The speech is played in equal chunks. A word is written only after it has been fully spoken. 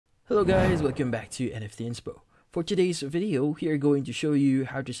Hello guys, welcome back to NFT Inspo. For today's video, we are going to show you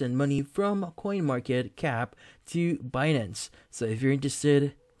how to send money from Coinmarketcap to Binance. So if you're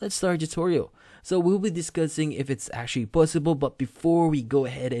interested, let's start the tutorial. So we'll be discussing if it's actually possible, but before we go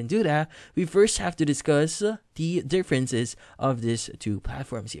ahead and do that, we first have to discuss the differences of these two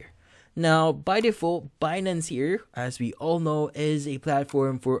platforms here. Now, by default, Binance here, as we all know, is a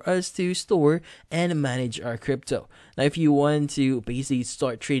platform for us to store and manage our crypto. Now, if you want to basically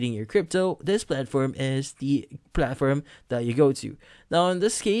start trading your crypto, this platform is the platform that you go to. Now, in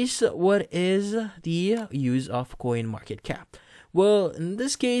this case, what is the use of Coinmarketcap? Well, in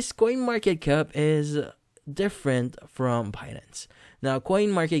this case, Coinmarketcap is different from Binance. Now,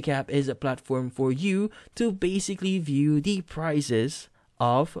 Coinmarketcap is a platform for you to basically view the prices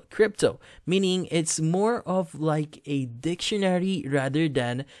of crypto, meaning it's more of like a dictionary rather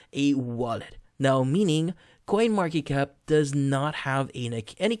than a wallet. Now, meaning CoinMarketCap does not have any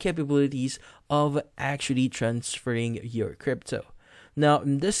capabilities of actually transferring your crypto. Now,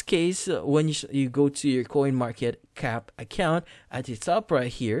 in this case, when you go to your CoinMarketCap account at the top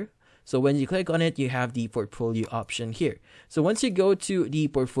right here, so when you click on it, you have the portfolio option here. So once you go to the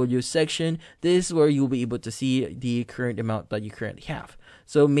portfolio section, this is where you'll be able to see the current amount that you currently have.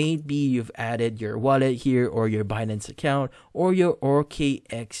 So maybe you've added your wallet here or your Binance account or your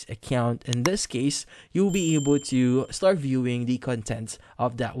OKX account. In this case, you'll be able to start viewing the contents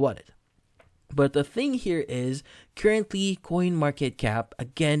of that wallet. But the thing here is, currently CoinMarketCap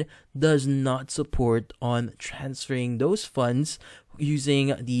again does not support on transferring those funds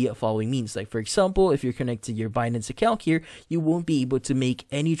using the following means. Like for example, if you're connected to your Binance account here, you won't be able to make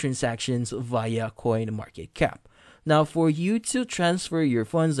any transactions via CoinMarketCap. Now, for you to transfer your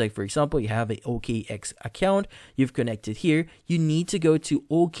funds, like for example, you have a OKX account, you've connected here, you need to go to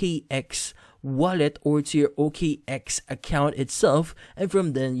OKX wallet or to your OKX account itself, and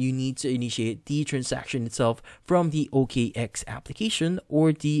from then you need to initiate the transaction itself from the OKX application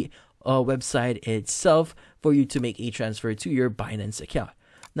or the website itself for you to make a transfer to your Binance account.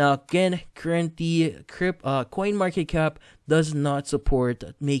 Now again, currently CoinMarketCap does not support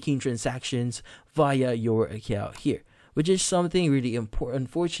making transactions via your account here, which is something really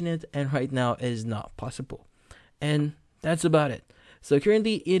unfortunate, and right now is not possible. And that's about it. So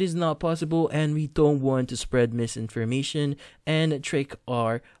currently it is not possible, and we don't want to spread misinformation and trick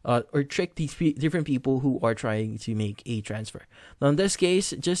these different people who are trying to make a transfer. Now in this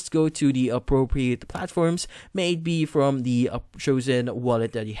case, just go to the appropriate platforms, maybe from the chosen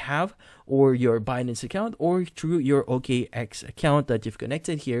wallet that you have, or your Binance account, or through your OKX account that you've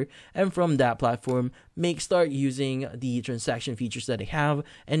connected here, and from that platform start using the transaction features that they have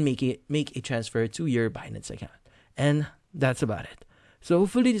and make a transfer to your Binance account. And that's about it. So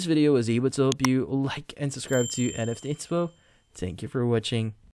hopefully this video was able to help you. Like and subscribe to NFT Inspo. Thank you for watching.